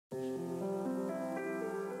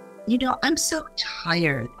I'm so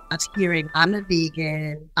tired of hearing I'm a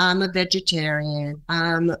vegan, I'm a vegetarian,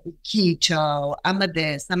 I'm keto, I'm a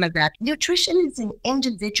this, I'm a that. Nutrition is an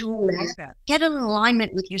individual matter. Get in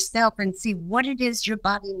alignment with yourself and see what it is your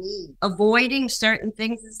body needs. Avoiding certain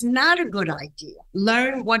things is not a good idea.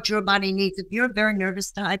 Learn what your body needs. If you're a very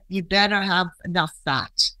nervous type, you better have enough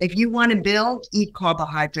fat. If you want to build, eat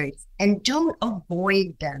carbohydrates and don't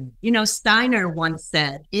avoid them. Steiner once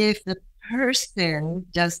said, if the person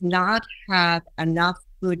does not have enough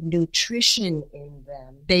good nutrition in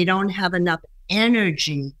them, they don't have enough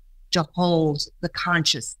energy to hold the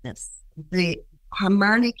consciousness. The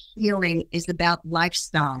harmonic healing is about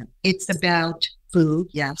lifestyle. It's about food,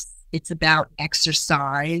 yes. It's about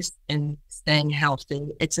exercise and staying healthy.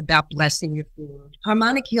 It's about blessing your food.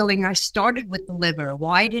 Harmonic healing, I started with the liver.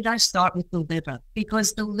 Why did I start with the liver?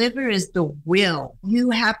 Because the liver is the will. You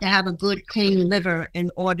have to have a good, clean liver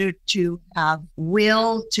in order to have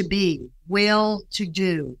will to be, will to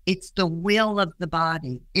do. It's the will of the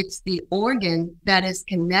body. It's the organ that is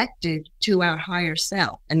connected to our higher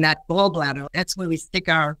self. And that gallbladder, that's where we stick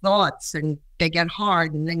our thoughts and they get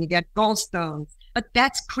hard and then you get gallstones. But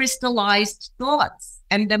that's crystallized thoughts.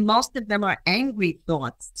 And then most of them are angry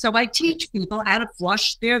thoughts. So I teach people how to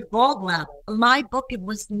flush their gallbladder. My book, it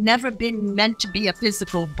was never been meant to be a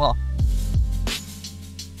physical book.